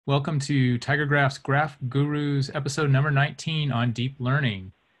Welcome to TigerGraph's Graph Gurus episode number 19 on deep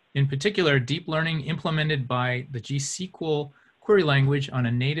learning. In particular, deep learning implemented by the GSQL query language on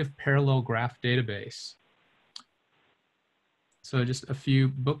a native parallel graph database. So just a few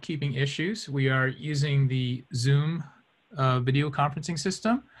bookkeeping issues. We are using the Zoom video conferencing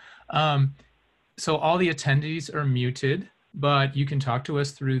system. So all the attendees are muted, but you can talk to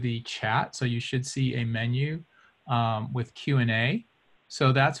us through the chat. So you should see a menu with Q&A.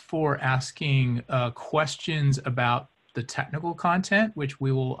 So that's for asking questions about the technical content, which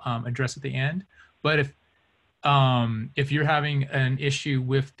we will address at the end. But if you're having an issue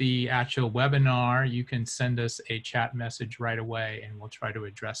with the actual webinar, you can send us a chat message right away and we'll try to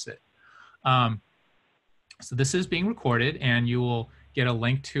address it. So this is being recorded and you will get a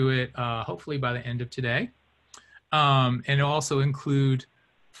link to it hopefully by the end of today. And it'll also include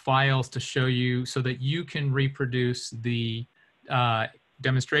files to show you so that you can reproduce the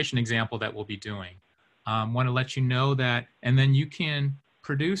demonstration example that we'll be doing. Want to let you know that, and then you can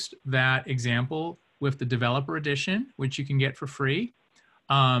produce that example with the developer edition, which you can get for free.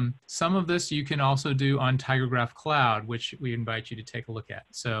 Some of this you can also do on TigerGraph Cloud, which we invite you to take a look at.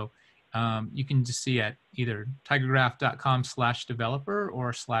 So you can just see at either tigergraph.com/developer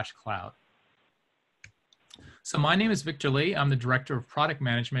or /cloud. So my name is Victor Lee. I'm the Director of Product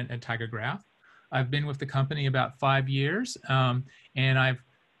Management at TigerGraph. I've been with the company about 5 years, and I've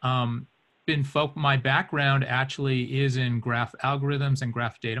my background actually is in graph algorithms and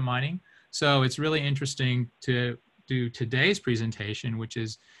graph data mining. So it's really interesting to do today's presentation, which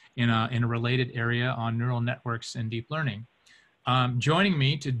is in a related area on neural networks and deep learning. Joining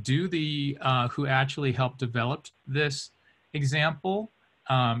me to do who actually helped develop this example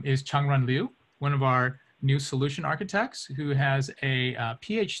is Changrun Liu, one of our new solution architects who has a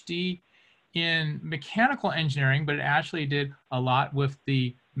PhD in mechanical engineering, but it actually did a lot with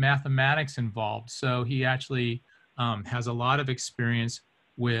the mathematics involved. So he actually has a lot of experience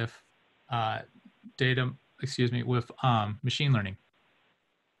with machine learning.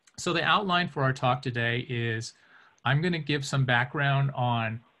 So the outline for our talk today is I'm going to give some background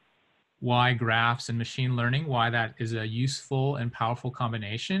on why graphs and machine learning, why that is a useful and powerful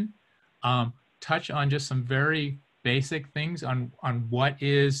combination. Touch on just some very basic things on what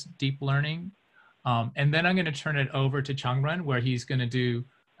is deep learning. And then I'm going to turn it over to Changrun, where he's going to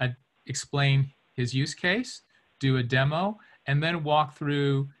explain his use case, do a demo, and then walk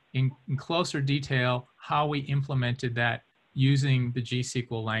through in closer detail how we implemented that using the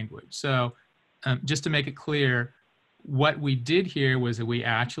GSQL language. So just to make it clear, what we did here was that we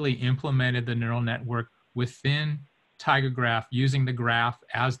actually implemented the neural network within TigerGraph using the graph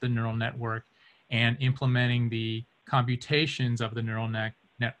as the neural network and implementing the computations of the neural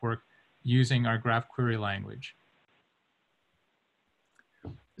network using our graph query language.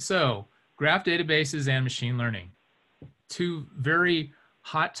 So, graph databases and machine learning. Two very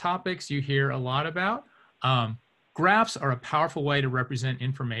hot topics you hear a lot about. Graphs are a powerful way to represent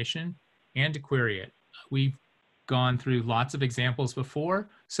information and to query it. We've gone through lots of examples before,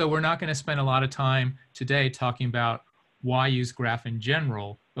 so we're not going to spend a lot of time today talking about why use graph in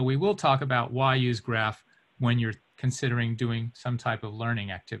general, but we will talk about why use graph when you're considering doing some type of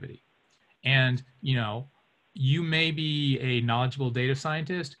learning activity. And, you may be a knowledgeable data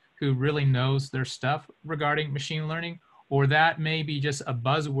scientist who really knows their stuff regarding machine learning, or that may be just a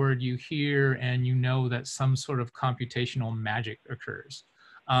buzzword you hear and you know that some sort of computational magic occurs.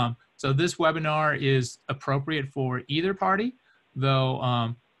 So this webinar is appropriate for either party,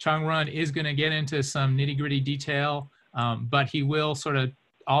 though Changrun is going to get into some nitty-gritty detail, but he will sort of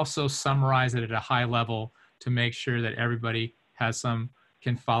also summarize it at a high level to make sure that everybody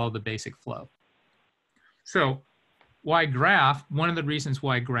can follow the basic flow. So why graph? One of the reasons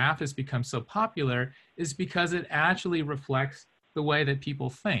why graph has become so popular is because it actually reflects the way that people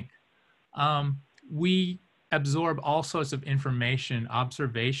think. We absorb all sorts of information,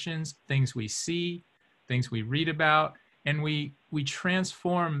 observations, things we see, things we read about, and we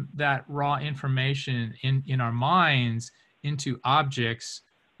transform that raw information in our minds into objects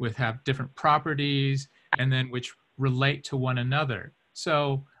which have different properties and then which relate to one another.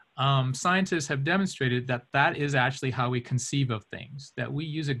 So scientists have demonstrated that that is actually how we conceive of things, that we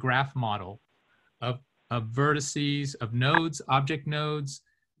use a graph model of vertices, of nodes, object nodes,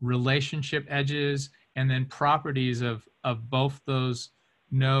 relationship edges, and then properties of both those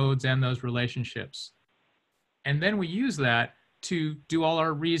nodes and those relationships. And then we use that to do all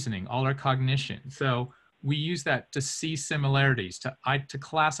our reasoning, all our cognition. So we use that to see similarities, to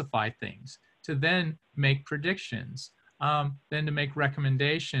classify things, to then make predictions, then to make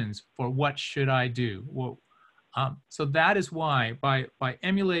recommendations for what should I do. Well, So that is why by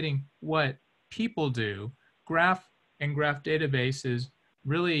emulating what people do, graph and graph databases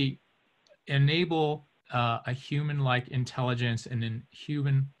really enable a human-like intelligence and a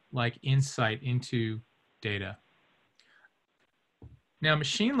human-like insight into data. Now,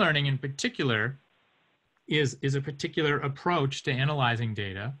 machine learning in particular is a particular approach to analyzing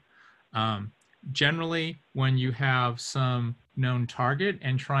data. Generally, when you have some known target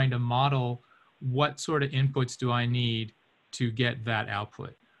and trying to model what sort of inputs do I need to get that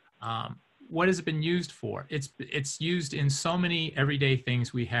output. What has it been used for? It's used in so many everyday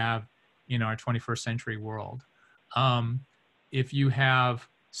things we have in our 21st century world. If you have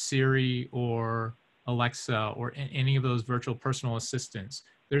Siri or Alexa or any of those virtual personal assistants,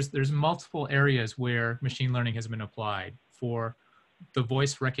 there's multiple areas where machine learning has been applied for the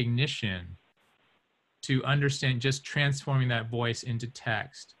voice recognition, to understand just transforming that voice into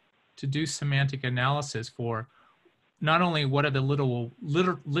text, to do semantic analysis for not only what are the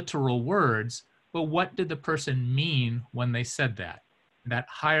literal words, but what did the person mean when they said that? That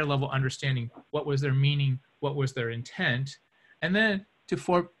higher level understanding, what was their meaning, what was their intent, and then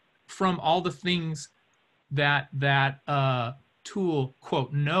from all the things that tool,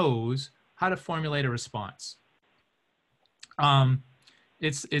 quote, knows, how to formulate a response.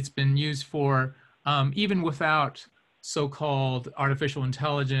 It's been used for, even without so-called artificial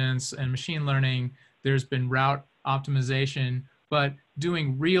intelligence and machine learning, there's been route optimization, but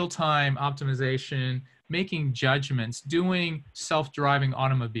doing real-time optimization, making judgments, doing self-driving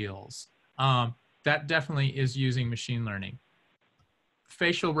automobiles, that definitely is using machine learning.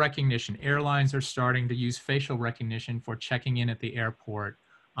 Facial recognition. Airlines are starting to use facial recognition for checking in at the airport.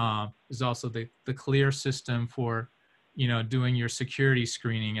 There's also the CLEAR system for, doing your security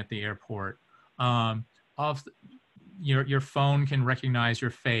screening at the airport. Your phone can recognize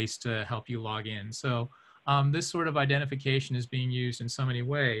your face to help you log in. So this sort of identification is being used in so many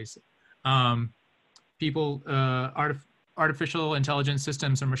ways. Artificial intelligence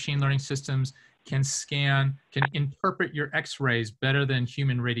systems or machine learning systems can interpret your x-rays better than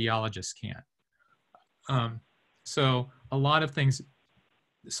human radiologists can. So a lot of things,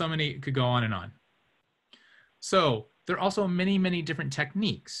 so many could go on and on. So there are also many, many different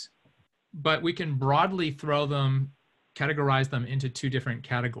techniques, but we can broadly categorize them into two different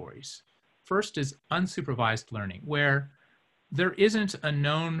categories. First is unsupervised learning, where there isn't a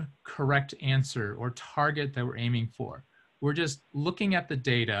known correct answer or target that we're aiming for. We're just looking at the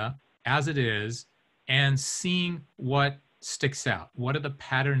data as it is and seeing what sticks out. What are the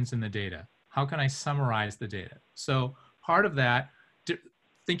patterns in the data? How can I summarize the data? So part of that,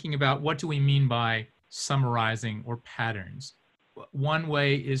 thinking about what do we mean by summarizing or patterns. One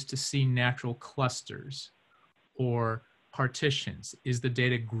way is to see natural clusters or partitions. Is the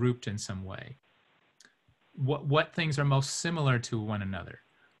data grouped in some way? What things are most similar to one another?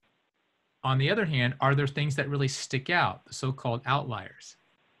 On the other hand, are there things that really stick out, the so-called outliers?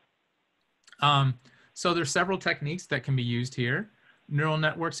 So there's several techniques that can be used here. Neural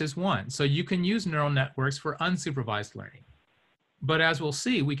networks is one. So you can use neural networks for unsupervised learning. But as we'll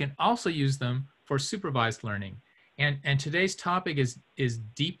see, we can also use them for supervised learning. And today's topic is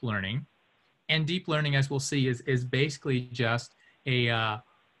deep learning. And deep learning, as we'll see, is basically just a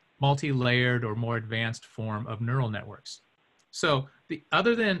multi-layered or more advanced form of neural networks. So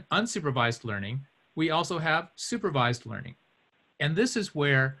other than unsupervised learning, we also have supervised learning. And this is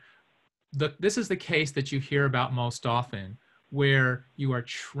where this is the case that you hear about most often, where you are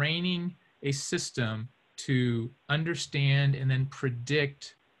training a system to understand and then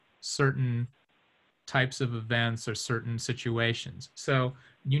predict certain types of events or certain situations. So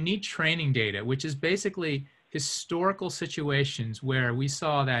you need training data, which is basically historical situations where we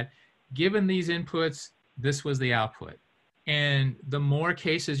saw that given these inputs, this was the output. And the more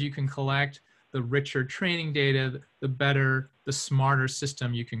cases you can collect, the richer training data, the better, the smarter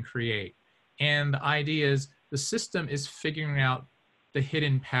system you can create. And the idea is the system is figuring out the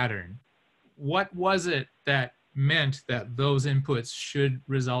hidden pattern. What was it that meant that those inputs should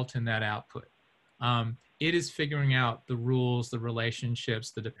result in that output? It is figuring out the rules, the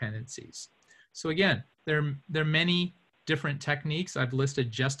relationships, the dependencies. So again, there are many different techniques. I've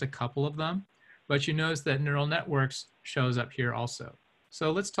listed just a couple of them, but you notice that neural networks shows up here also.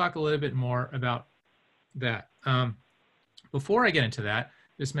 So let's talk a little bit more about that. Before I get into that,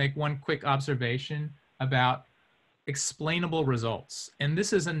 just make one quick observation about explainable results. And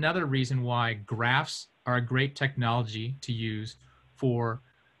this is another reason why graphs are a great technology to use for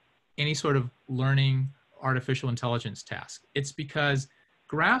any sort of learning artificial intelligence task. It's because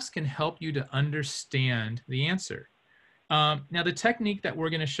graphs can help you to understand the answer. Now, the technique that we're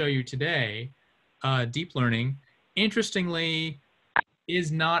going to show you today deep learning, interestingly,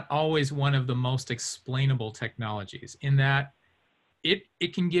 is not always one of the most explainable technologies in that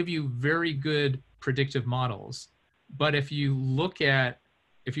it can give you very good predictive models. But if you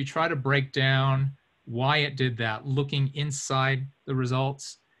try to break down why it did that, looking inside the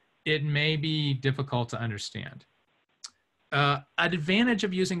results, it may be difficult to understand. An advantage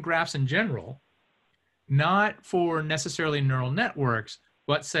of using graphs in general, not for necessarily neural networks,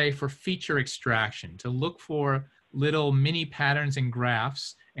 but say for feature extraction, to look for little mini patterns in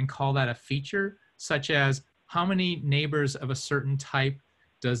graphs and call that a feature, such as how many neighbors of a certain type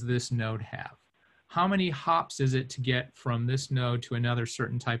does this node have? How many hops is it to get from this node to another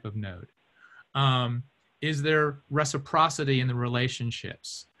certain type of node? Is there reciprocity in the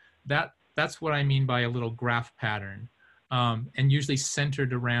relationships? That's what I mean by a little graph pattern, and usually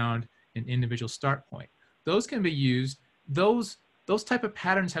centered around an individual start point. Those can be used. Those type of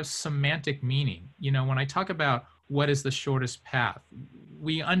patterns have semantic meaning. You know, when I talk about what is the shortest path,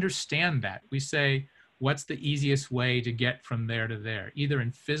 we understand that. We say, what's the easiest way to get from there to there, either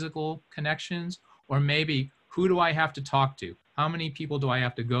in physical connections or maybe who do I have to talk to? How many people do I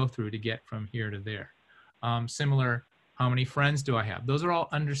have to go through to get from here to there? Similar, how many friends do I have? Those are all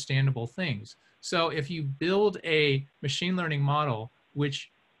understandable things. So if you build a machine learning model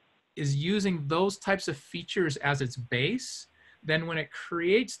which is using those types of features as its base, then when it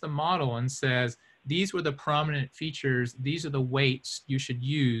creates the model and says, these were the prominent features, these are the weights you should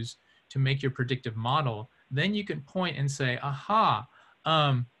use to make your predictive model, then you can point and say, aha,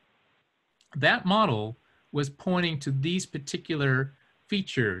 that model was pointing to these particular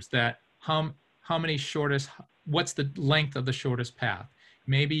features, that how many shortest, what's the length of the shortest path?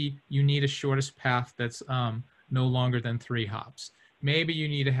 Maybe you need a shortest path that's no longer than 3 hops. Maybe you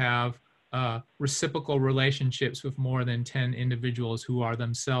need to have reciprocal relationships with more than 10 individuals who are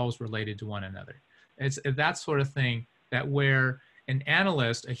themselves related to one another. It's that sort of thing, that where an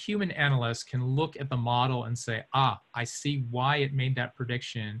analyst, a human analyst, can look at the model and say, ah, I see why it made that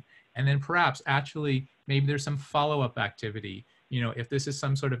prediction. And then perhaps actually maybe there's some follow-up activity. You know, if this is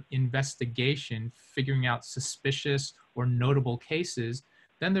some sort of investigation, figuring out suspicious or notable cases,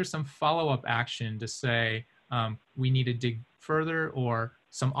 then there's some follow-up action to say, we need to dig further, or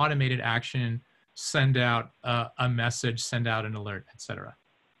some automated action, send out a message, send out an alert, etc.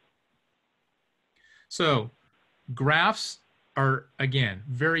 So graphs are, again,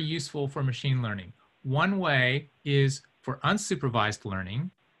 very useful for machine learning. One way is for unsupervised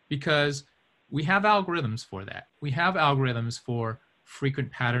learning, because we have algorithms for that. We have algorithms for frequent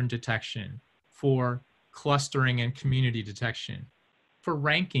pattern detection, for clustering and community detection, for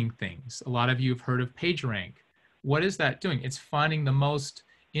ranking things. A lot of you have heard of PageRank. What is that doing? It's finding the most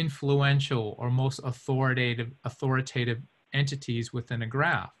influential or most authoritative entities within a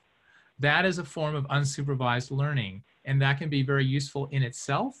graph. That is a form of unsupervised learning, and that can be very useful in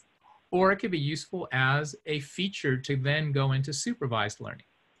itself, or it can be useful as a feature to then go into supervised learning.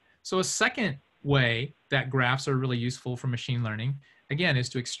 So a second way that graphs are really useful for machine learning, again, is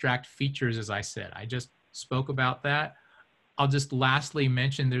to extract features, as I said. I just spoke about that. I'll just lastly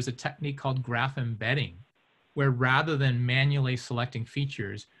mention there's a technique called graph embedding, where rather than manually selecting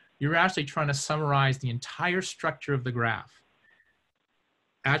features, you're actually trying to summarize the entire structure of the graph.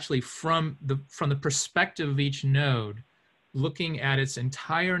 Actually, from the perspective of each node, looking at its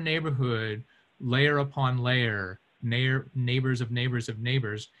entire neighborhood, layer upon layer, neighbors of neighbors of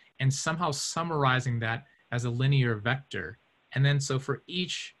neighbors, and somehow summarizing that as a linear vector. And then so for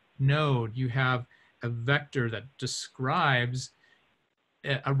each node, you have a vector that describes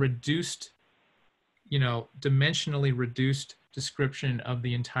a reduced, you know, dimensionally reduced description of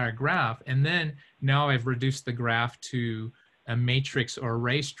the entire graph. And then now I've reduced the graph to a matrix or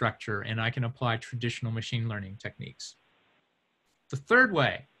array structure, and I can apply traditional machine learning techniques. The third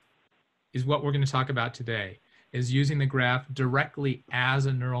way is what we're going to talk about today, is using the graph directly as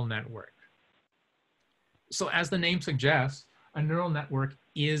a neural network. So as the name suggests, a neural network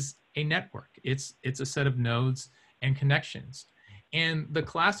is a network. It's a set of nodes and connections. And the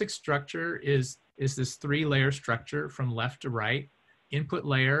classic structure is this 3-layer structure from left to right: input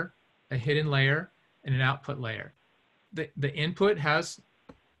layer, a hidden layer, and an output layer. The input has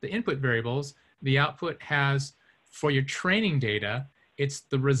the input variables. The output has, for your training data, it's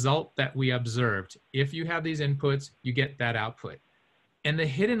the result that we observed. If you have these inputs, you get that output. And the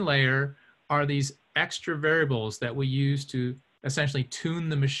hidden layer are these extra variables that we use to essentially tune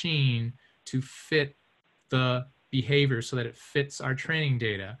the machine to fit the behavior so that it fits our training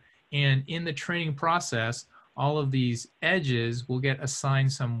data. And in the training process, all of these edges will get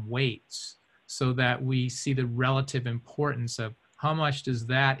assigned some weights so that we see the relative importance of how much does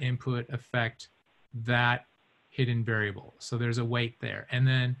that input affect that hidden variable. So there's a weight there. And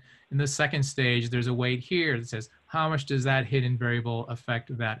then in the second stage, there's a weight here that says, how much does that hidden variable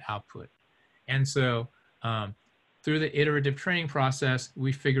affect that output? And so through the iterative training process,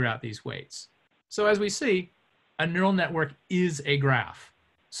 we figure out these weights. So as we see, a neural network is a graph.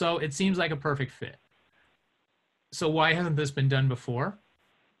 So it seems like a perfect fit. So why hasn't this been done before?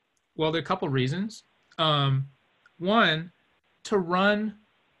 Well, there are a couple reasons. One, to run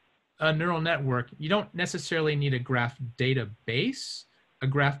a neural network, you don't necessarily need a graph database. A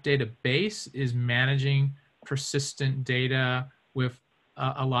graph database is managing persistent data with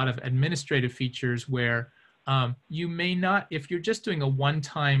a lot of administrative features where you may not, if you're just doing a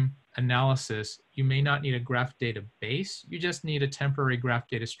one-time analysis, you may not need a graph database. You just need a temporary graph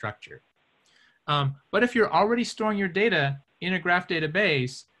data structure. But if you're already storing your data in a graph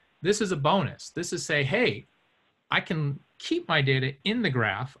database, this is a bonus. This is say, hey, I can keep my data in the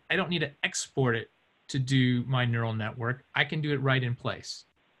graph. I don't need to export it to do my neural network. I can do it right in place.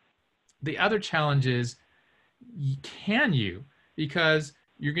 The other challenge is, can you? Because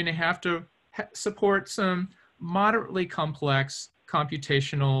you're going to have to support some moderately complex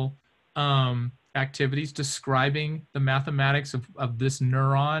computational activities describing the mathematics of this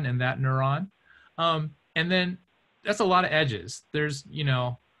neuron and that neuron. And then that's a lot of edges. There's, you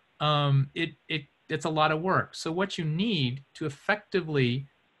know, it's a lot of work. So what you need to efficiently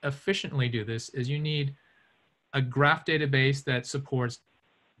do this is you need a graph database that supports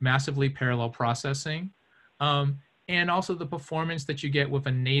massively parallel processing, and also the performance that you get with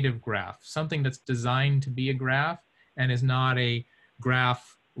a native graph, something that's designed to be a graph and is not a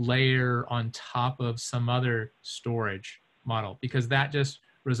graph layer on top of some other storage model, because that just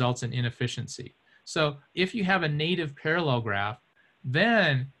results in inefficiency. So if you have a native parallel graph,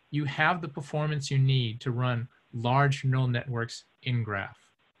 then you have the performance you need to run large neural networks in graph.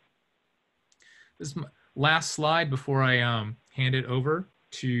 This is my last slide before I hand it over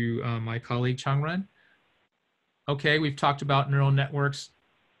to my colleague Changren. Okay, we've talked about neural networks.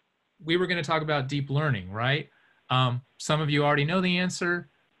 We were going to talk about deep learning, right? Some of you already know the answer.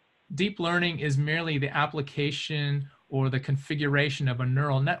 Deep learning is merely the application or the configuration of a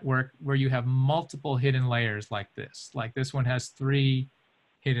neural network where you have multiple hidden layers like this. Like this one has 3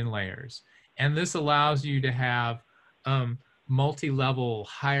 hidden layers. And this allows you to have multi-level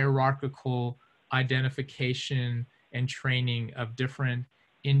hierarchical identification and training of different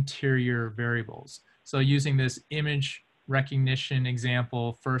interior variables. So using this image recognition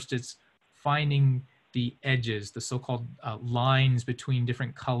example, first it's finding the edges, the so-called lines between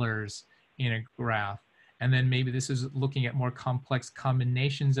different colors in a graph. And then maybe this is looking at more complex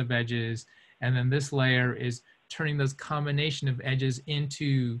combinations of edges. And then this layer is turning those combination of edges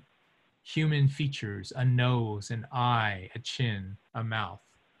into human features, a nose, an eye, a chin, a mouth.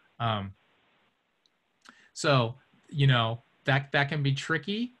 So, you know, that can be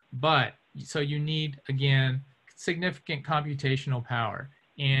tricky, but so you need, again, significant computational power.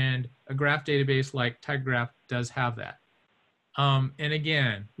 And a graph database like TigerGraph does have that. And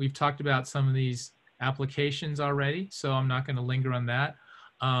again, we've talked about some of these applications already, so I'm not going to linger on that.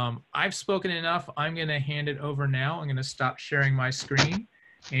 I've spoken enough. I'm going to hand it over now. I'm going to stop sharing my screen,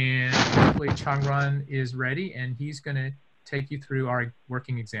 and hopefully Changren is ready, and he's going to take you through our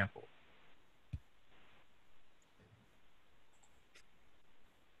working example.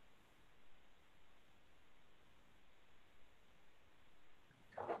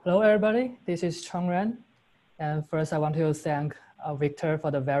 Hello, everybody. This is Changren. And first, I want to thank Victor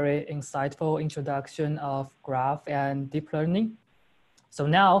for the very insightful introduction of graph and deep learning. So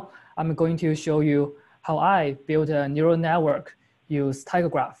now I'm going to show you how I built a neural network use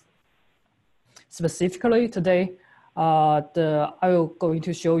TigerGraph. Specifically today, I will going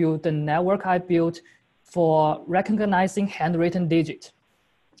to show you the network I built for recognizing handwritten digit.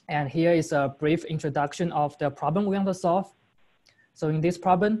 And here is a brief introduction of the problem we want to solve. So in this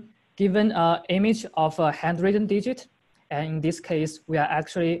problem, given an image of a handwritten digit, and in this case, we are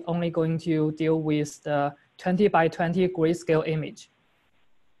actually only going to deal with the 20 by 20 grayscale image.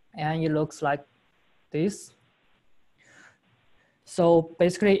 And it looks like this. So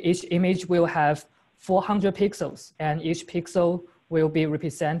basically, each image will have 400 pixels, and each pixel will be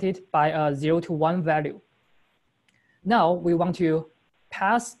represented by a 0 to 1 value. Now we want to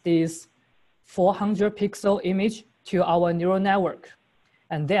pass this 400 pixel image to our neural network.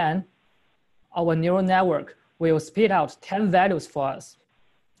 And then our neural network will spit out 10 values for us.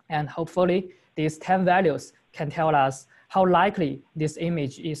 And hopefully these 10 values can tell us how likely this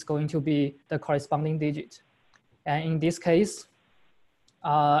image is going to be the corresponding digit. And in this case,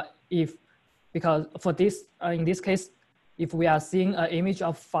 in this case, if we are seeing an image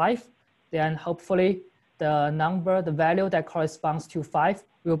of 5, then hopefully the value that corresponds to 5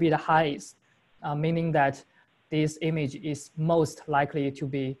 will be the highest, meaning that this image is most likely to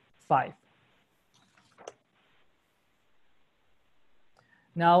be 5.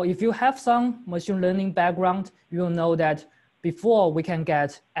 Now, if you have some machine learning background, you will know that before we can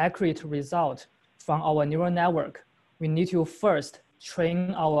get accurate result from our neural network, we need to first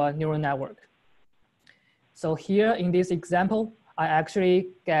train our neural network. So here in this example, I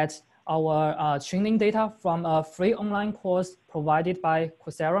actually get our training data from a free online course provided by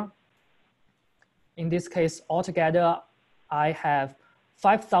Coursera. In this case, altogether, I have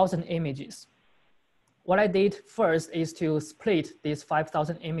 5,000 images. What I did first is to split these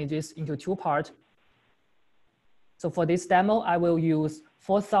 5,000 images into 2 parts. So for this demo, I will use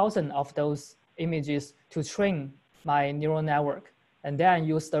 4,000 of those images to train my neural network, and then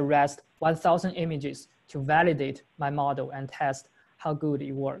use the rest 1,000 images to validate my model and test how good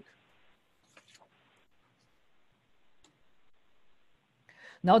it works.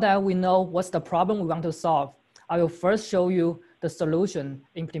 Now that we know what's the problem we want to solve, I will first show you the solution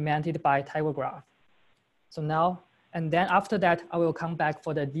implemented by TigerGraph. So now, and then after that, I will come back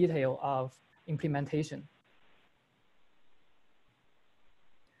for the detail of implementation.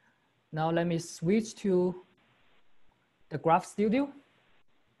 Now let me switch to the GraphStudio.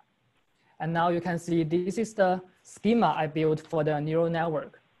 And now you can see this is the schema I built for the neural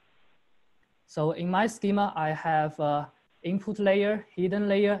network. So in my schema, I have an input layer, hidden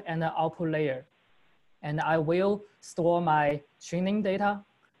layer, and an output layer. And I will store my training data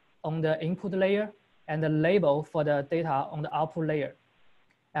on the input layer and the label for the data on the output layer.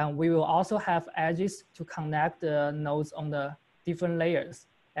 And we will also have edges to connect the nodes on the different layers,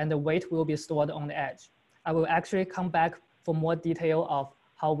 and the weight will be stored on the edge. I will actually come back for more detail of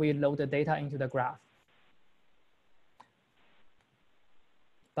how we load the data into the graph.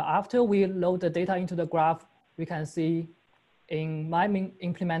 But after we load the data into the graph, we can see in my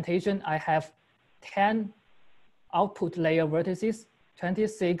implementation, I have 10 output layer vertices,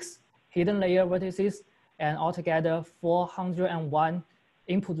 26 hidden layer vertices, and altogether 401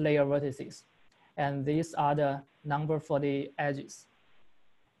 input layer vertices. And these are the number for the edges.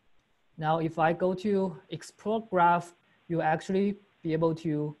 Now, if I go to explore graph, you actually be able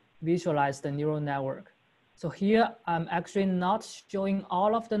to visualize the neural network. So here, I'm actually not showing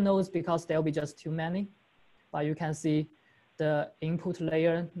all of the nodes because there'll be just too many, but you can see the input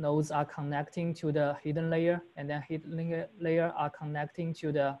layer nodes are connecting to the hidden layer, and then hidden layer are connecting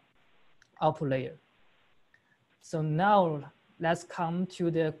to the output layer. So now let's come to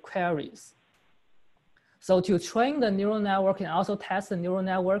the queries. So to train the neural network and also test the neural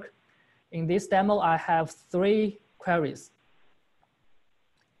network, in this demo, I have 3 queries.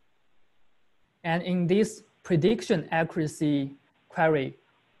 And in this prediction accuracy query,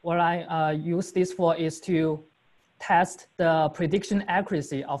 what I use this for is to test the prediction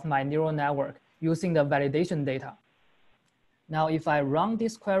accuracy of my neural network using the validation data. Now, if I run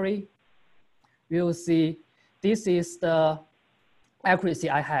this query, we will see this is the accuracy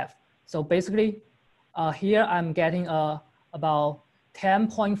I have. So basically, here I'm getting about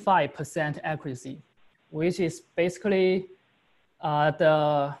 10.5% accuracy, which is basically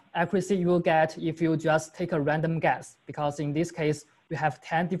the accuracy you will get if you just take a random guess, because in this case, we have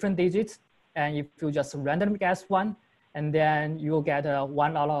 10 different digits. And if you just randomly guess one, and then you will get a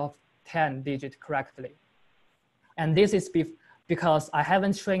 1 out of 10 digit correctly. And this is because I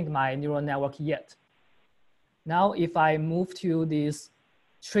haven't trained my neural network yet. Now, if I move to this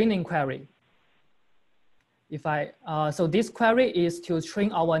training query, so this query is to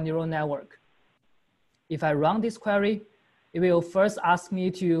train our neural network. If I run this query, it will first ask me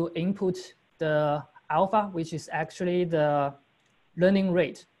to input the alpha, which is actually the learning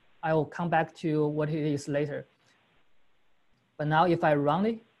rate. I will come back to what it is later. But now if I run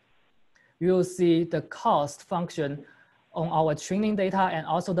it, you will see the cost function on our training data and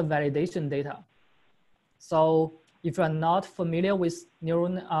also the validation data. So if you're not familiar with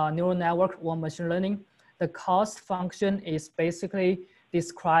neural network or machine learning, the cost function is basically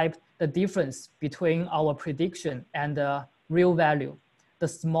describe the difference between our prediction and the real value. The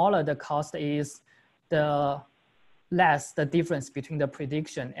smaller the cost is, the less the difference between the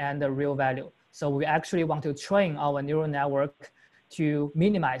prediction and the real value. So we actually want to train our neural network to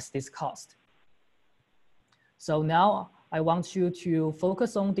minimize this cost. So now I want you to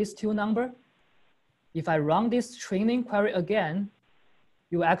focus on these 2 numbers. If I run this training query again,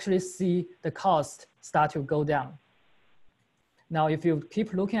 you actually see the cost start to go down. Now, if you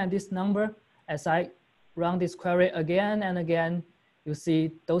keep looking at this number, as I run this query again and again, you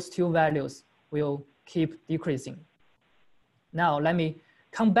see those 2 values will keep decreasing. Now, let me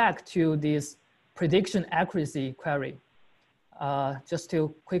come back to this prediction accuracy query. Just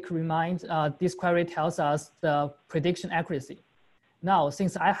to quick remind, this query tells us the prediction accuracy. Now,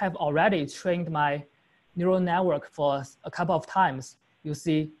 since I have already trained my neural network for a couple of times, you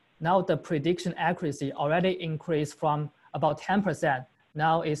see now the prediction accuracy already increased from about 10%,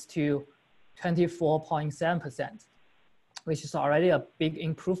 now is to 24.7%, which is already a big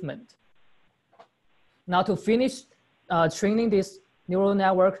improvement. Now to finish training this neural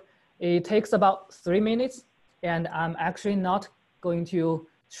network, it takes about 3 minutes, and I'm actually not going to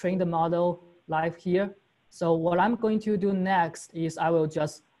train the model live here. So what I'm going to do next is I will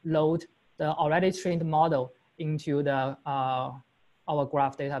just load the already trained model into the our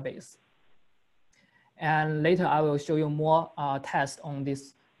graph database. And later I will show you more tests on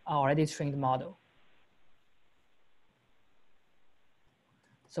this already trained model.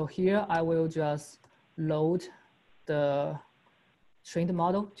 So here I will just load the trained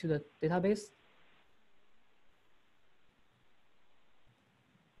model to the database.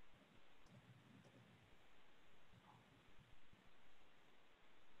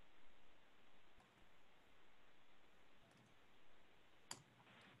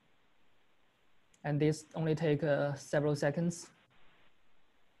 And this only takes several seconds.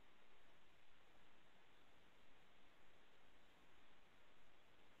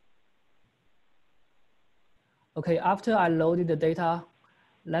 Okay, after I loaded the data,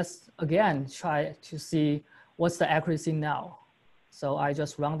 let's again try to see what's the accuracy now. So I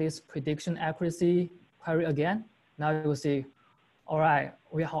just run this prediction accuracy query again. Now you will see, all right,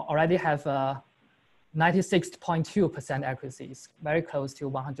 we already have 96.2% accuracy. It's very close to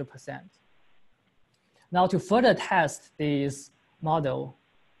 100%. Now to further test this model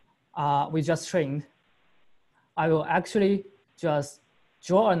we just trained, I will actually just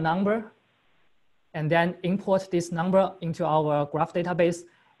draw a number and then import this number into our graph database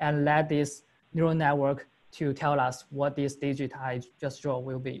and let this neural network to tell us what this digit I just draw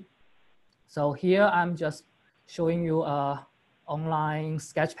will be. So here I'm just showing you a online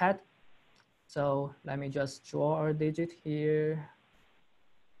sketchpad. So let me just draw a digit here.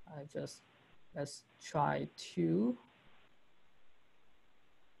 Let's try 2.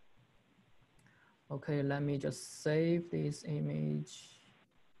 Okay, let me just save this image.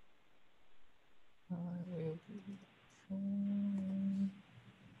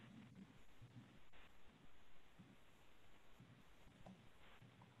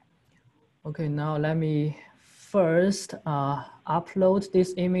 Okay, now let me first upload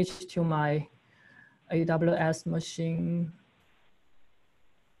this image to my AWS machine.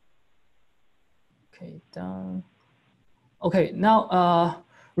 Okay, done. Okay, now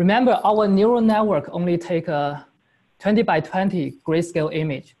remember our neural network only take a 20 by 20 grayscale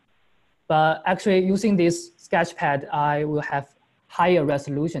image. But actually using this sketchpad, I will have higher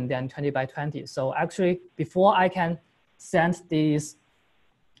resolution than 20 by 20. So actually before I can send this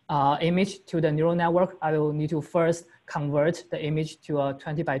image to the neural network, I will need to first convert the image to a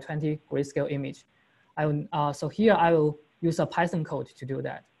 20 by 20 grayscale image. So here I will use a Python code to do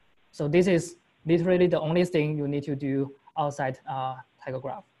that. So this is literally the only thing you need to do outside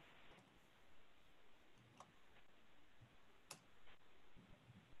TigerGraph.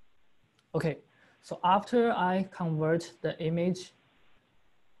 Okay, so after I convert the image,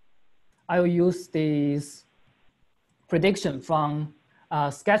 I will use this prediction from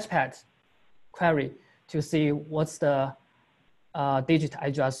Sketchpad query to see what's the digit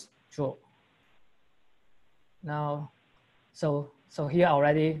I just drew. Now, so here I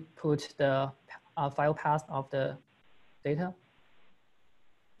already put the file path of the data.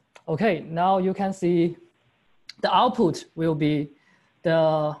 Okay, now you can see the output will be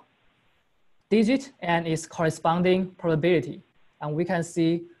the digit and its corresponding probability. And we can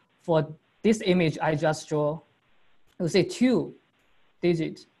see for this image I just drew, you see 2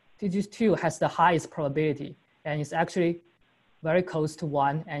 digit. Digit 2 has the highest probability, and it's actually very close to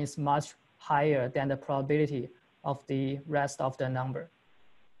 1, and it's much higher than the probability of the rest of the number.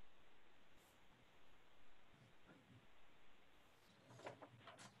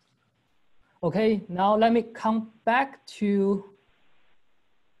 Okay, now let me come back to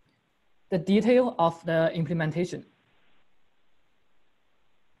the detail of the implementation.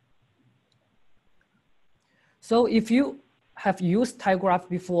 So if you have used TigerGraph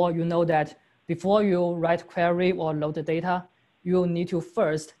before, you know that before you write query or load the data, you need to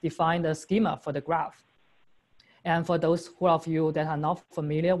first define the schema for the graph. And for those of you that are not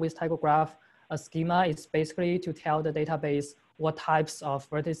familiar with TigerGraph, a schema is basically to tell the database what types of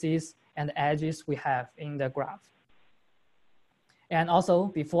vertices and edges we have in the graph. And also,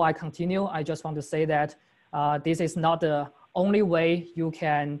 before I continue, I just want to say that this is not the only way you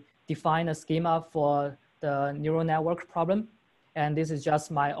can define a schema for the neural network problem. And this is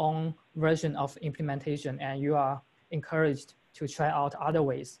just my own version of implementation, and you are encouraged to try out other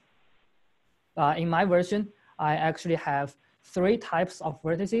ways. In my version, I actually have 3 types of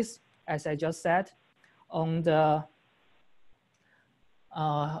vertices, as I just said. On the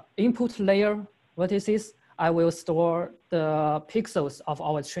input layer vertices, I will store the pixels of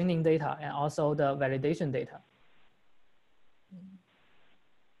our training data and also the validation data.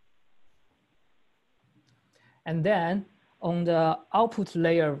 And then on the output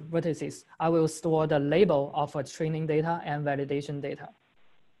layer vertices, I will store the label of a training data and validation data.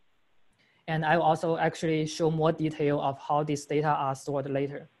 And I will also actually show more detail of how these data are stored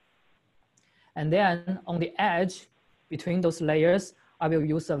later. And then on the edge between those layers, I will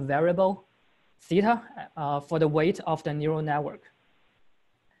use a variable theta for the weight of the neural network.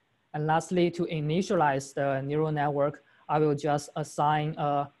 And lastly, to initialize the neural network, I will just assign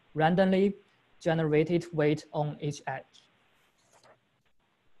a randomly generated weight on each edge.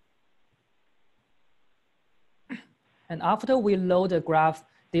 And after we load the graph,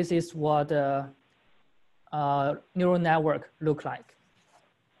 this is what the neural network look like.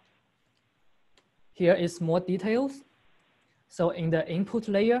 Here is more details. So in the input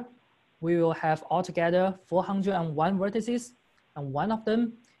layer, we will have altogether 401 vertices, and one of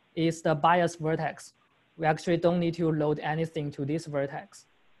them is the bias vertex. We actually don't need to load anything to this vertex.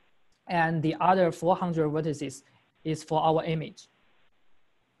 And the other 400 vertices is for our image.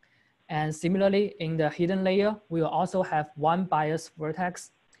 And similarly, in the hidden layer, we will also have one bias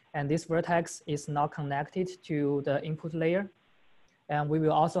vertex, and this vertex is not connected to the input layer. And we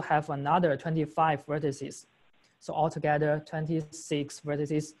will also have another 25 vertices. So altogether, 26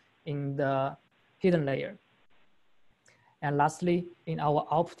 vertices in the hidden layer. And lastly, in our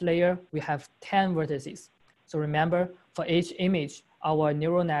output layer, we have 10 vertices. So remember, for each image, our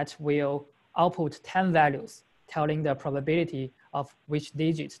neural net will output 10 values, telling the probability of which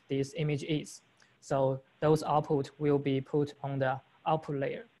digit this image is. So those output will be put on the output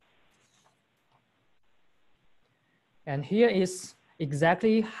layer. And here is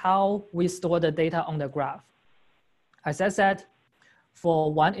exactly how we store the data on the graph. As I said,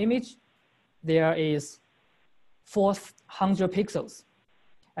 for one image, there is 400 pixels.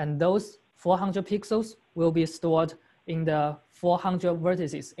 And those 400 pixels will be stored in the 400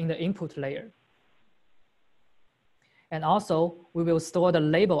 vertices in the input layer. And also, we will store the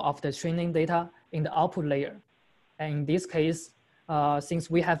label of the training data in the output layer. And in this case,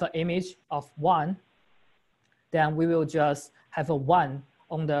 since we have an image of 1, then we will just have a 1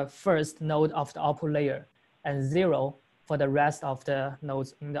 on the first node of the output layer and 0 for the rest of the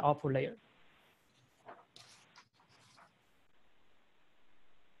nodes in the output layer.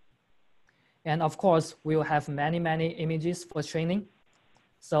 And of course, we will have many, many images for training.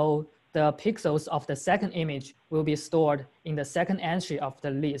 So the pixels of the second image will be stored in the second entry of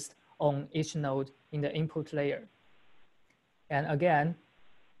the list on each node in the input layer. And again,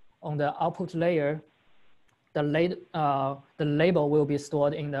 on the output layer, the label will be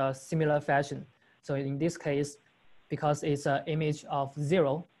stored in a similar fashion. So in this case, because it's an image of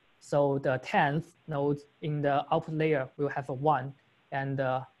 0, so the 10th node in the output layer will have a 1, and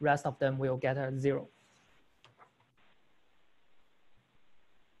the rest of them will get a 0.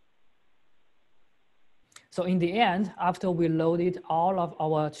 So in the end, after we loaded all of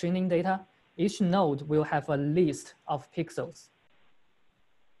our training data, each node will have a list of pixels.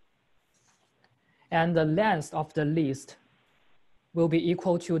 And the length of the list will be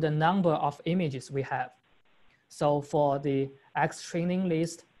equal to the number of images we have. So for the X training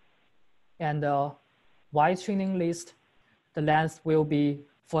list and the Y training list, the length will be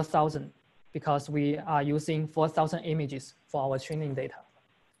 4,000 because we are using 4,000 images for our training data.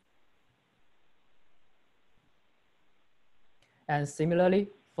 And similarly,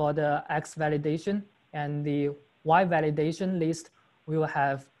 for the X validation and the Y validation list, we will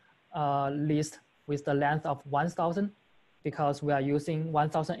have a list with the length of 1,000 because we are using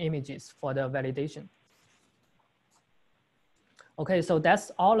 1,000 images for the validation. Okay, so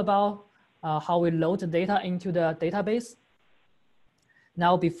that's all about how we load the data into the database.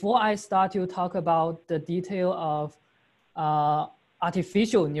 Now, before I start to talk about the detail of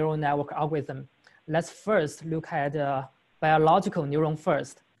artificial neural network algorithm, let's first look at biological neuron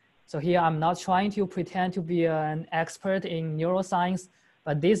first. So here I'm not trying to pretend to be an expert in neuroscience,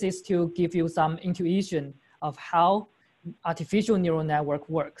 but this is to give you some intuition of how artificial neural network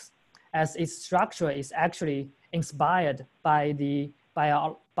works, as its structure is actually inspired by the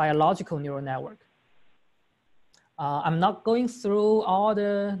biological neural network. I'm not going through all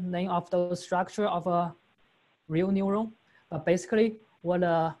the name of the structure of a real neuron, But basically, what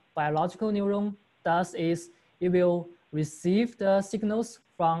a biological neuron does is it will receive the signals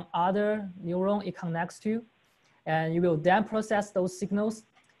from other neuron it connects to, and you will then process those signals,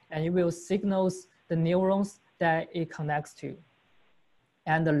 and you will signals the neurons that it connects to.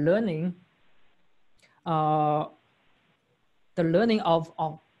 And the learning of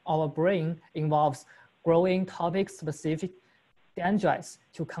our brain involves growing topic-specific dendrites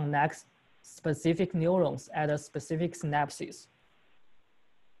to connect specific neurons at a specific synapses.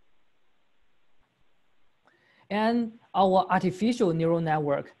 And our artificial neural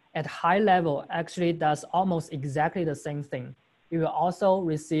network at high level actually does almost exactly the same thing. It will also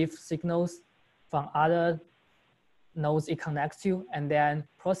receive signals from other nodes it connects to, and then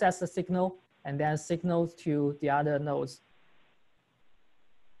process the signal, and then signals to the other nodes.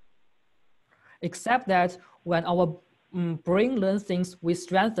 Except that when our brain learns things, we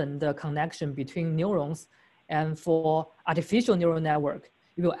strengthen the connection between neurons. And for artificial neural network,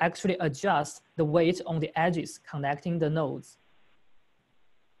 it will actually adjust the weight on the edges connecting the nodes.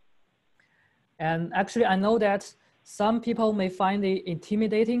 And actually, I know that some people may find it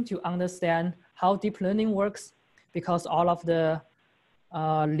intimidating to understand how deep learning works because all of the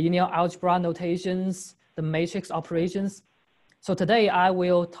linear algebra notations, the matrix operations. So today I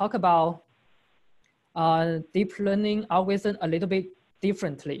will talk about deep learning algorithm a little bit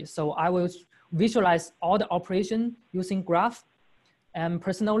differently. So I will visualize all the operation using graph. And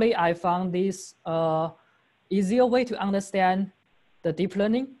personally, I found this easier way to understand the deep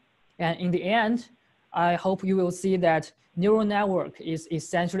learning. And in the end, I hope you will see that neural network is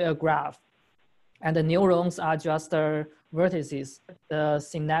essentially a graph. And the neurons are just the vertices. The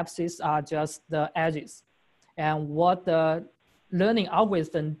synapses are just the edges. And what the learning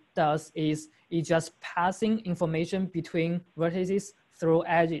algorithm does is it's just passing information between vertices through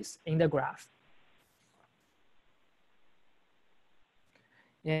edges in the graph.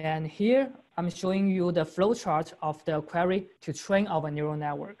 And here I'm showing you the flowchart of the query to train our neural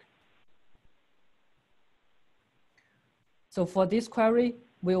network. So for this query,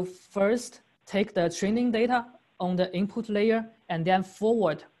 we'll first take the training data on the input layer and then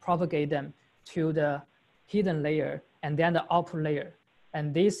forward propagate them to the hidden layer and then the output layer.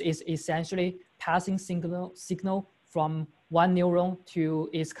 And this is essentially passing signal from one neuron to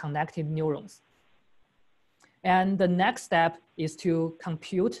its connected neurons. And the next step is to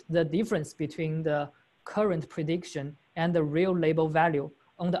compute the difference between the current prediction and the real label value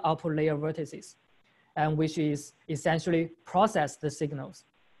on the output layer vertices, and which is essentially process the signals.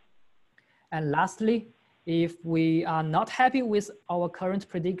 And lastly, if we are not happy with our current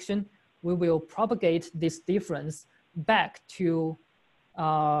prediction, we will propagate this difference back to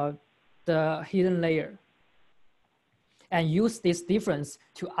the hidden layer and use this difference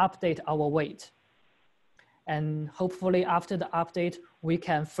to update our weight. And hopefully after the update, we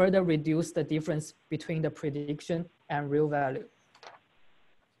can further reduce the difference between the prediction and real value.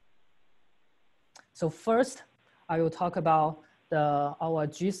 So first, I will talk about our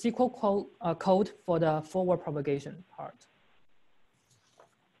GSQL code for the forward propagation part.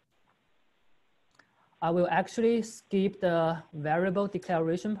 I will actually skip the variable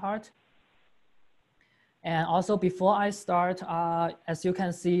declaration part. And also before I start, as you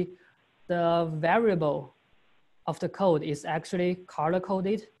can see, the variable of the code is actually color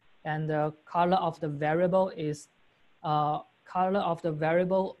coded, and the color of the variable is color of the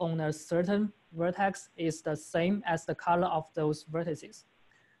variable on a certain vertex is the same as the color of those vertices.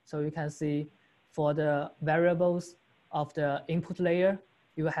 So you can see for the variables of the input layer,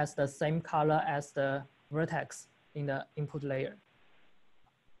 it has the same color as the vertex in the input layer.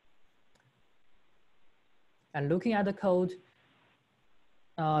 And looking at the code,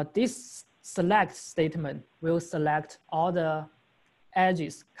 this select statement will select all the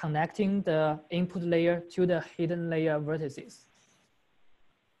edges connecting the input layer to the hidden layer vertices.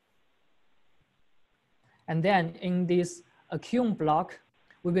 And then in this accum block,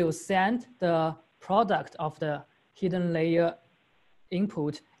 we will send the product of the hidden layer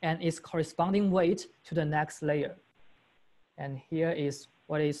input and its corresponding weight to the next layer. And here is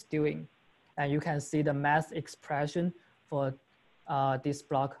what it's doing. And you can see the math expression for this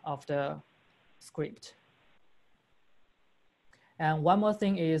block of the script. And one more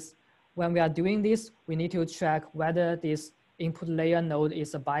thing is, when we are doing this, we need to check whether this input layer node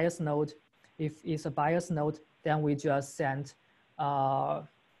is a bias node. If it's a bias node, then we just send the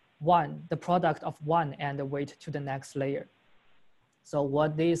product of one and the weight to the next layer. So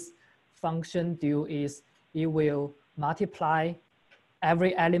what this function do is it will multiply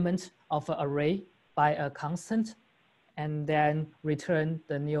every element of an array by a constant and then return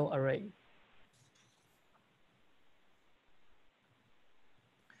the new array.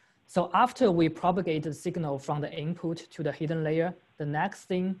 So after we propagate the signal from the input to the hidden layer, the next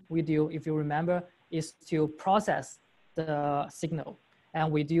thing we do, if you remember, is to process the signal. And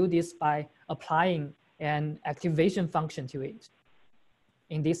we do this by applying an activation function to it.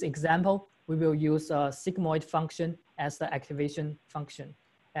 In this example, we will use a sigmoid function as the activation function.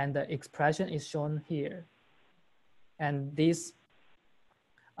 And the expression is shown here. And this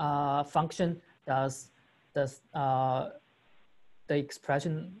function does the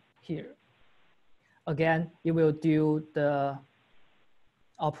expression here. Again, it will do the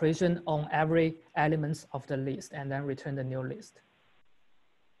operation on every element of the list and then return the new list.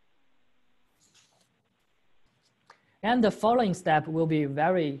 And the following step will be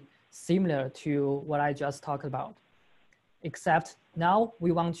very similar to what I just talked about, except now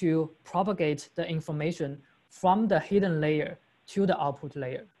we want to propagate the information from the hidden layer to the output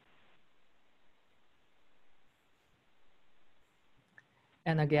layer.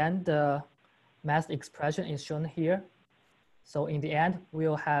 And again, the math expression is shown here. So in the end,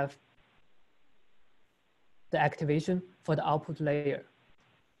 we'll have the activation for the output layer.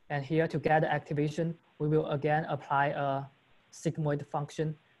 And here to get the activation, we will again apply a sigmoid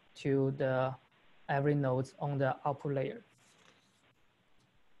function to the every node on the output layer.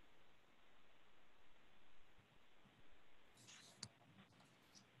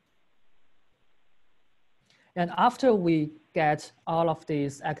 And after we get all of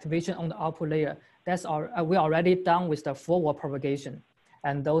these activation on the output layer, we're already done with the forward propagation.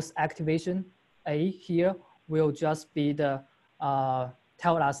 And those activation A here will just be the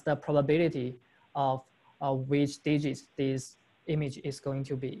tell us the probability of which digits this image is going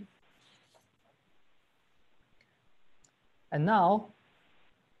to be. And now,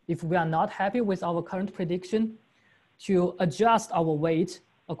 if we are not happy with our current prediction, to adjust our weight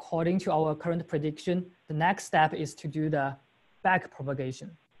according to our current prediction, the next step is to do the back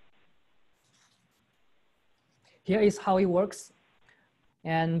propagation. Here is how it works.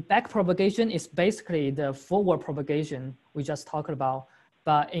 And back propagation is basically the forward propagation we just talked about,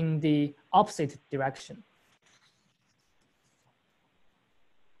 but in the opposite direction.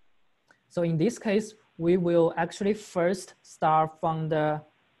 So in this case, we will actually first start from the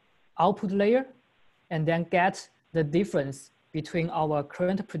output layer and then get the difference between our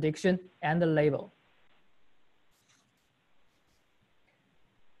current prediction and the label.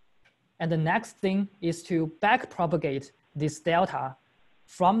 And the next thing is to back propagate this delta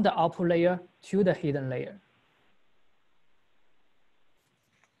from the output layer to the hidden layer.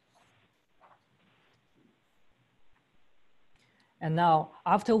 And now,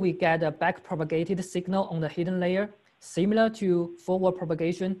 after we get a back propagated signal on the hidden layer, similar to forward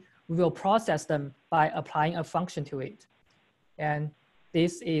propagation, we will process them by applying a function to it. And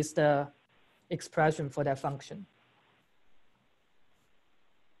this is the expression for that function.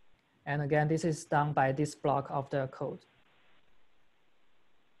 And again, this is done by this block of the code.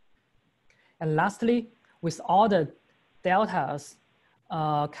 And lastly, with all the deltas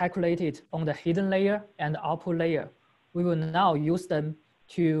calculated on the hidden layer and the output layer, we will now use them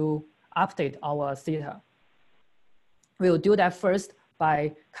to update our theta. We will do that first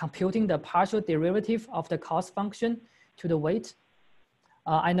by computing the partial derivative of the cost function to the weight.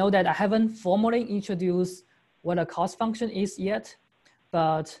 I know that I haven't formally introduced what a cost function is yet,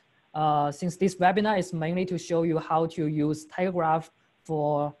 but since this webinar is mainly to show you how to use TigerGraph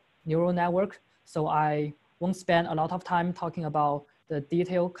for neural network, so I won't spend a lot of time talking about the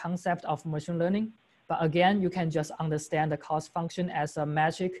detailed concept of machine learning. But again, you can just understand the cost function as a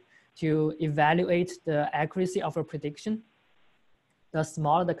metric to evaluate the accuracy of a prediction. The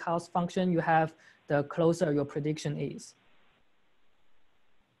smaller the cost function you have, the closer your prediction is.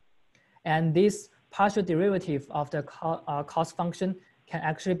 And this partial derivative of the cost function can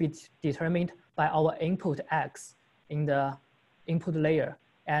actually be determined by our input x in the input layer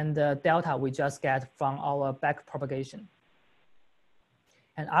and the delta we just get from our back propagation.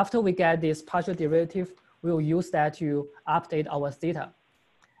 And after we get this partial derivative, we will use that to update our theta.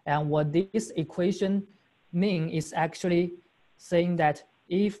 And what this equation means is actually saying that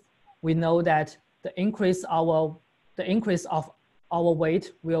if we know that the increase of our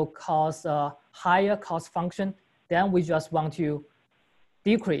weight will cause a higher cost function, then we just want to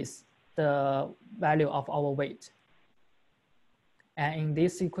decrease the value of our weight. And in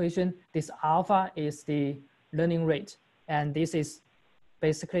this equation, this alpha is the learning rate. And this is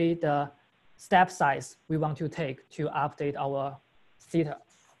basically the step size we want to take to update our theta.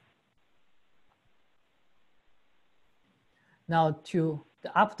 Now to the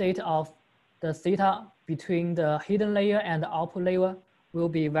update of the theta between the hidden layer and the output layer will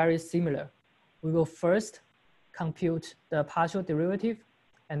be very similar. We will first compute the partial derivative,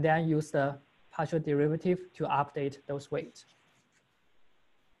 and then use the partial derivative to update those weights.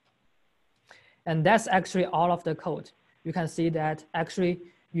 And that's actually all of the code. You can see that actually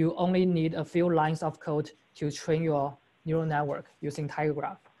you only need a few lines of code to train your neural network using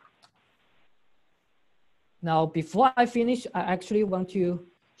TigerGraph. Now, before I finish, I actually want to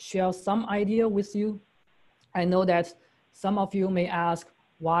share some idea with you. I know that some of you may ask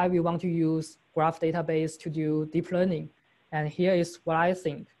why we want to use graph database to do deep learning. And here is what I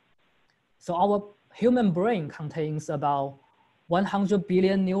think. So our human brain contains about 100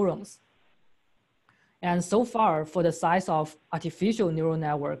 billion neurons. And so far, for the size of artificial neural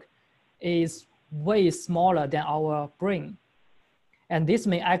network, is way smaller than our brain. And this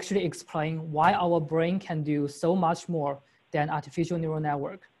may actually explain why our brain can do so much more than artificial neural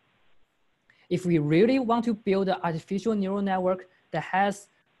network. If we really want to build an artificial neural network that has,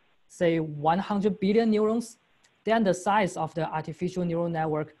 say, 100 billion neurons, then the size of the artificial neural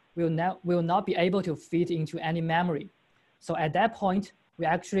network will not be able to fit into any memory. So at that point, we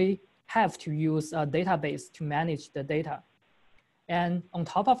actually have to use a database to manage the data. And on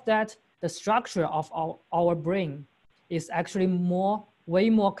top of that, the structure of our brain is actually way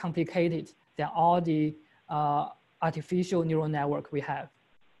more complicated than all the artificial neural network we have.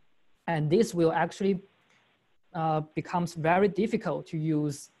 And this will actually becomes very difficult to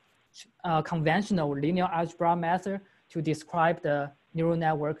use conventional linear algebra method to describe the neural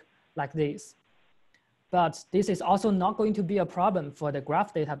network like this. But this is also not going to be a problem for the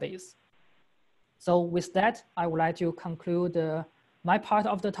graph database. So with that, I would like to conclude my part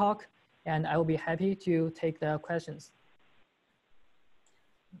of the talk, and I will be happy to take the questions.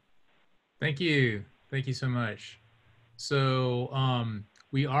 Thank you. Thank you so much. So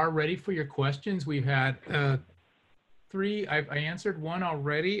we are ready for your questions. We've had three. I answered one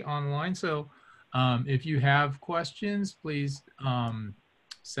already online. So if you have questions, please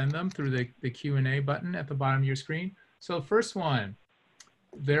send them through the Q&A button at the bottom of your screen. So first one,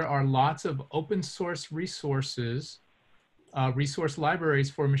 there are lots of open source resources, resource libraries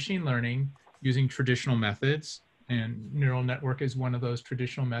for machine learning using traditional methods, and neural network is one of those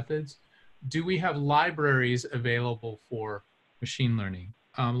traditional methods. Do we have libraries available for machine learning?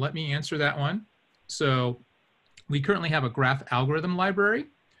 Let me answer that one. So we currently have a graph algorithm library.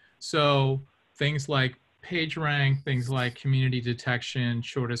 So things like PageRank, things like community detection,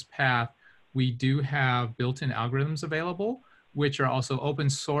 shortest path, we do have built-in algorithms available, which are also open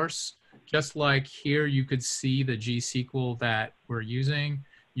source. Just like here, you could see the GSQL that we're using.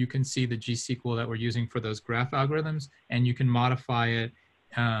 You can see the GSQL that we're using for those graph algorithms, and you can modify it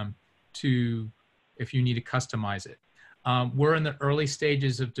if you need to customize it. We're in the early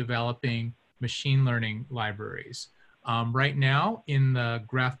stages of developing machine learning libraries. Right now, in the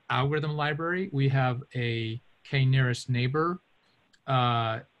graph algorithm library, we have a k-nearest neighbor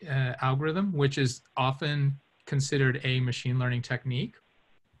algorithm, which is often considered a machine learning technique.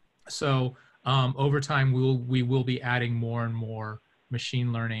 So over time, we will be adding more and more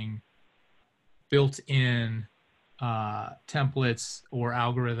machine learning built-in templates or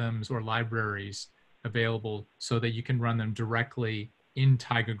algorithms or libraries available so that you can run them directly in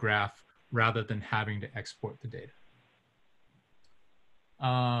TigerGraph rather than having to export the data.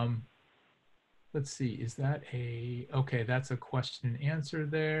 Let's see, is that okay, that's a question and answer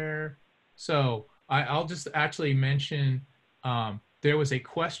there. So I'll just actually mention, there was a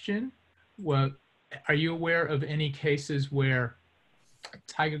question. Well, are you aware of any cases where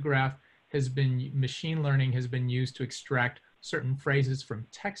TigerGraph machine learning has been used to extract certain phrases from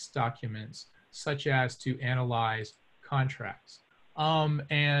text documents, such as to analyze contracts?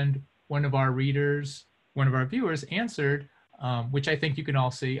 And one of our viewers answered, which I think you can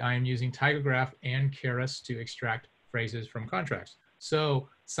all see, I am using TigerGraph and Keras to extract phrases from contracts. So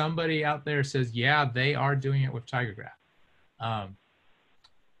somebody out there says, yeah, they are doing it with TigerGraph.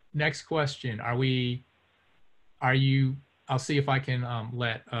 Next question, I'll see if I can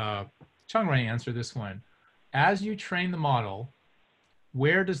let Changran answer this one. As you train the model,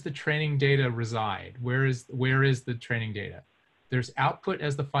 where does the training data reside? Where is the training data? There's output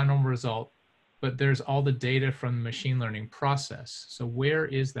as the final result, but there's all the data from the machine learning process. So where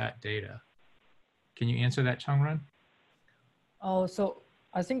is that data? Can you answer that, Changran? Oh, so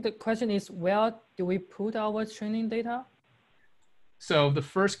I think the question is, where do we put our training data? So the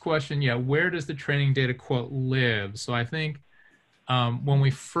first question, yeah, where does the training data, quote, live? So I think when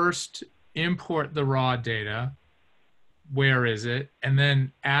we first import the raw data, where is it? And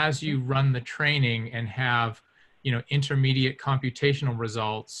then as you run the training and have, intermediate computational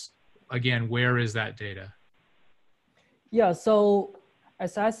results, again, where is that data? Yeah, so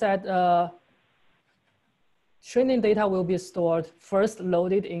as I said, training data will be stored first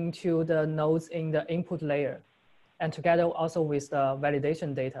loaded into the nodes in the input layer and together also with the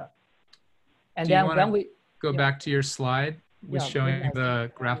validation data. And Do you then want when to we go back to your slide with showing maybe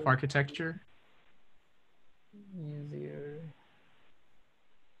the graph architecture? Easier.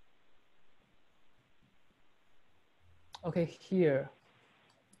 Okay, here.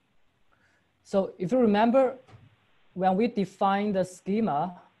 So if you remember, when we define the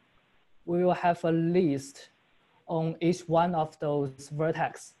schema, we will have a list on each one of those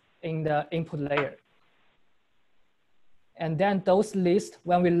vertex in the input layer. And then those lists,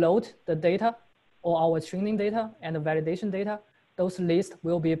 when we load the data or our training data and the validation data, those lists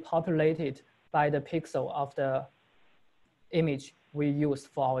will be populated by the pixel of the image we used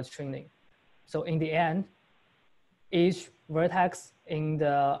for our training. So in the end, each vertex in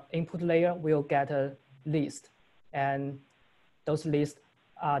the input layer will get a list, and those lists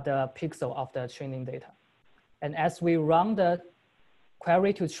are the pixel of the training data. And as we run the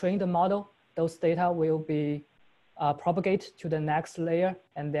query to train the model, those data will be propagated to the next layer,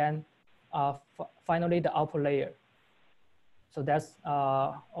 and then finally the output layer. So that's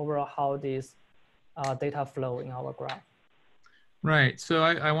overall how this data flow in our graph. Right. So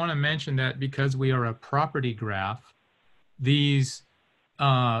I want to mention that because we are a property graph, these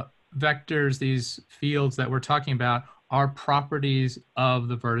vectors, these fields that we're talking about are properties of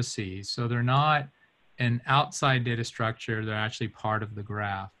the vertices. So they're not an outside data structure, they're actually part of the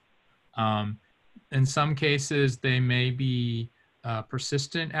graph. In some cases, they may be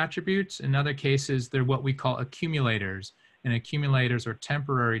persistent attributes. In other cases, they're what we call accumulators. And accumulators are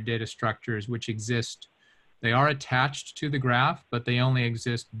temporary data structures which exist. They are attached to the graph, but they only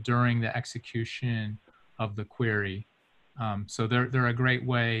exist during the execution of the query. So they're a great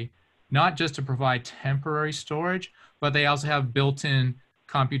way, not just to provide temporary storage, but they also have built-in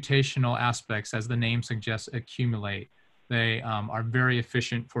computational aspects, as the name suggests, accumulate. They are very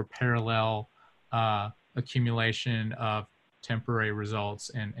efficient for parallel accumulation of temporary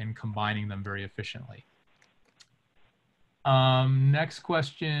results and combining them very efficiently. Next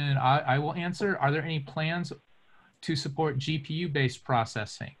question I will answer. Are there any plans to support GPU-based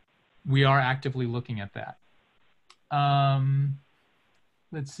processing? We are actively looking at that.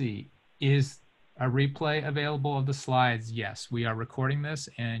 Let's see. Is a replay available of the slides? Yes, we are recording this,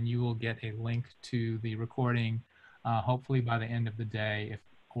 and you will get a link to the recording hopefully by the end of the day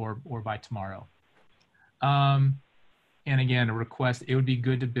or by tomorrow. And again, a request, it would be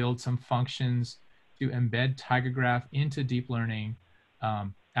good to build some functions to embed TigerGraph into deep learning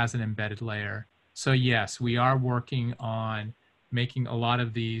as an embedded layer. So yes, we are working on making a lot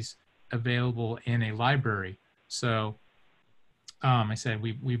of these available in a library. So I said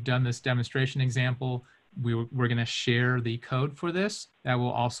we've done this demonstration example. We're going to share the code for this. That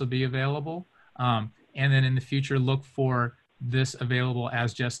will also be available. And then in the future, look for this available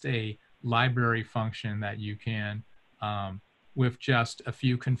as just a library function that you can, with just a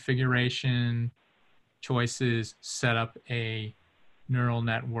few configuration choices, set up a neural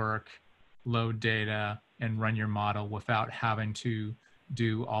network, load data, and run your model without having to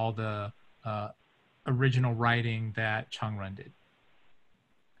do all the original writing that Changrun did.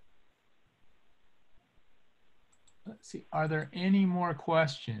 Let's see, are there any more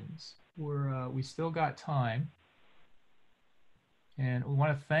questions? We still got time. And we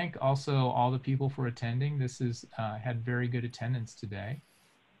want to thank also all the people for attending. This is had very good attendance today.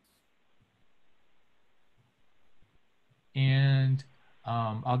 And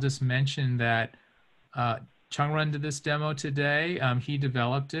I'll just mention that Changrun did this demo today. He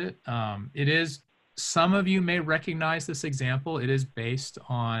developed it. It is, some of you may recognize this example. It is based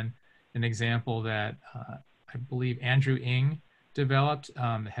on an example that I believe Andrew Ng developed,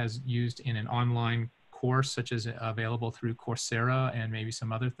 has used in an online course, such as available through Coursera and maybe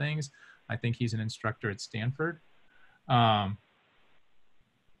some other things. I think he's an instructor at Stanford.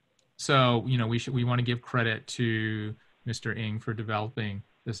 So, you know, we want to give credit to Mr. Ng for developing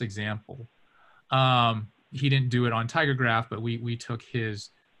this example. He didn't do it on TigerGraph, but we took his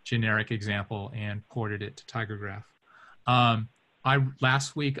generic example and ported it to TigerGraph.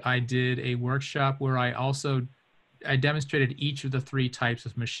 Last week I did a workshop where I demonstrated each of the 3 types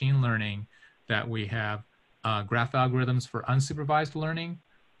of machine learning that we have. Graph algorithms for unsupervised learning,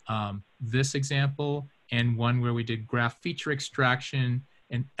 this example, and one where we did graph feature extraction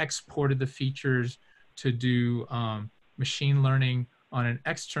and exported the features to do machine learning on an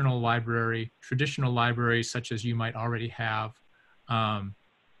external library, traditional libraries such as you might already have,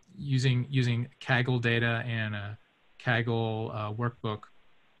 using Kaggle data and a Kaggle workbook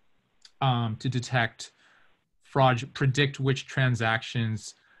to detect fraud, predict which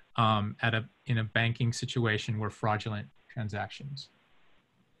transactions in a banking situation where fraudulent transactions.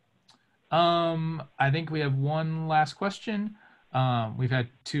 I think we have one last question. We've had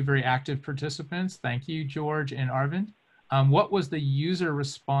two very active participants. Thank you, George and Arvind. What was the user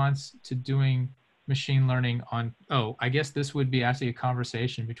response to doing machine learning on, oh, I guess this would be actually a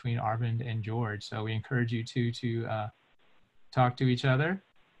conversation between Arvind and George. So we encourage you two to talk to each other.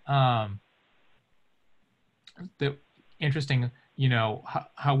 The interesting, you know,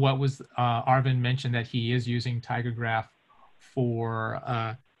 how what was Arvind mentioned that he is using TigerGraph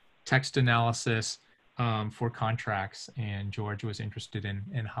for text analysis for contracts, and George was interested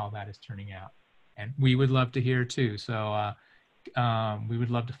in how that is turning out. And we would love to hear too. So we would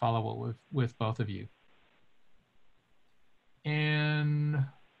love to follow up with both of you. And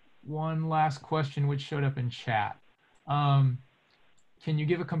one last question which showed up in chat. Can you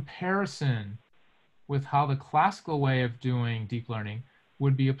give a comparison with how the classical way of doing deep learning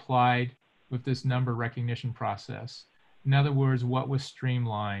would be applied with this number recognition process? In other words, what was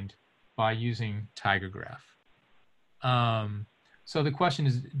streamlined by using TigerGraph? So the question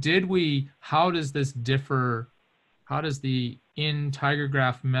is, how does this differ? How does the in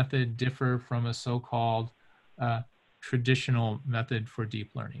TigerGraph method differ from a so-called traditional method for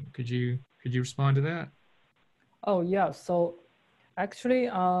deep learning? Could you respond to that? Oh yeah, so actually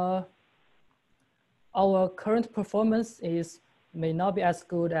our current performance may not be as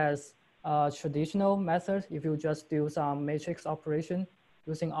good as traditional method if you just do some matrix operation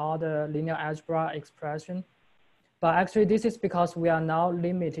using all the linear algebra expression. But actually this is because we are now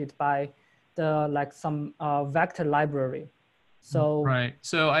limited by the some vector library. So right.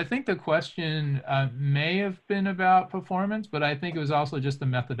 So I think the question may have been about performance, but I think it was also just the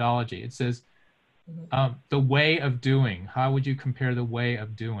methodology. It says the way of doing. How would you compare the way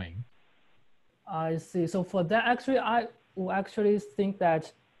of doing? I see. So for that, actually, I would actually think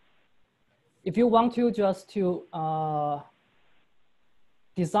that if you want to just to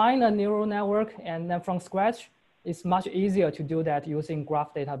design a neural network and then from scratch, it's much easier to do that using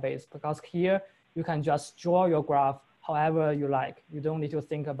graph database, because here you can just draw your graph however you like. You don't need to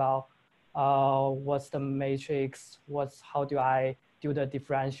think about what's the matrix, how do I do the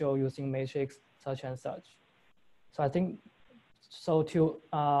differential using matrix, such and such. So I think, so to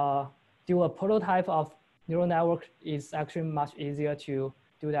do a prototype of neural network is actually much easier to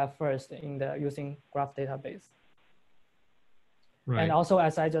do that first using graph database. Right. And also,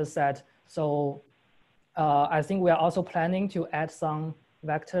 as I just said, so I think we are also planning to add some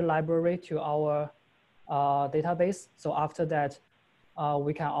vector library to our database. So after that,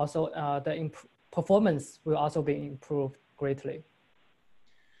 we can also, the performance will also be improved greatly.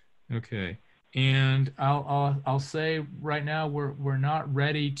 Okay. And I'll say right now, we're not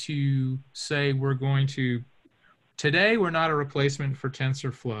ready to say we're going to, today we're not a replacement for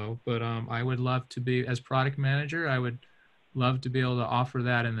TensorFlow, but I would love to be, as product manager, I would love to be able to offer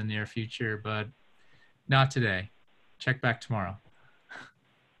that in the near future, but not today. Check back tomorrow.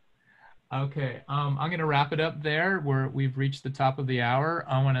 Okay, I'm gonna wrap it up there. We've reached the top of the hour.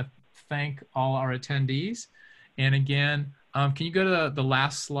 I wanna thank all our attendees. And again, can you go to the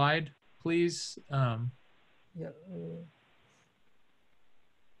last slide, please? Yeah.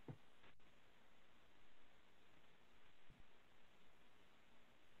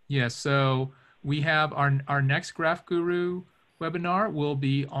 Yeah, so we have our next Graph Guru webinar will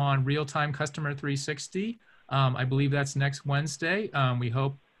be on real-time customer 360. I believe that's next Wednesday. We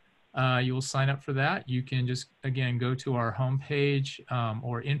hope you will sign up for that. You can just, again, go to our homepage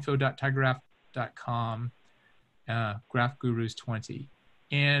or info.tigergraph.com, Graph Gurus 20.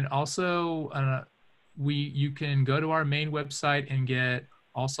 And also, you can go to our main website and get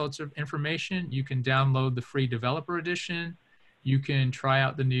all sorts of information. You can download the free developer edition. You can try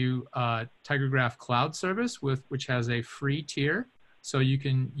out the new TigerGraph Cloud service, which has a free tier. So you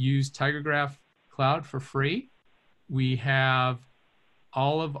can use TigerGraph Cloud for free. We have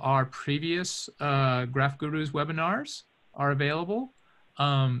all of our previous Graph Gurus webinars are available.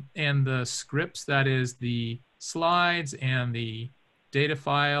 And the scripts, that is the slides and the data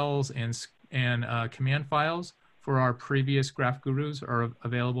files and command files for our previous Graph Gurus are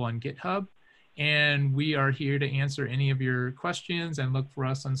available on GitHub. And we are here to answer any of your questions and look for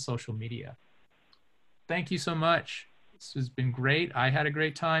us on social media. Thank you so much. This has been great. I had a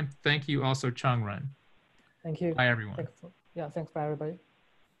great time. Thank you also, Changrun. Thank you. Bye, everyone. Thanks for everybody.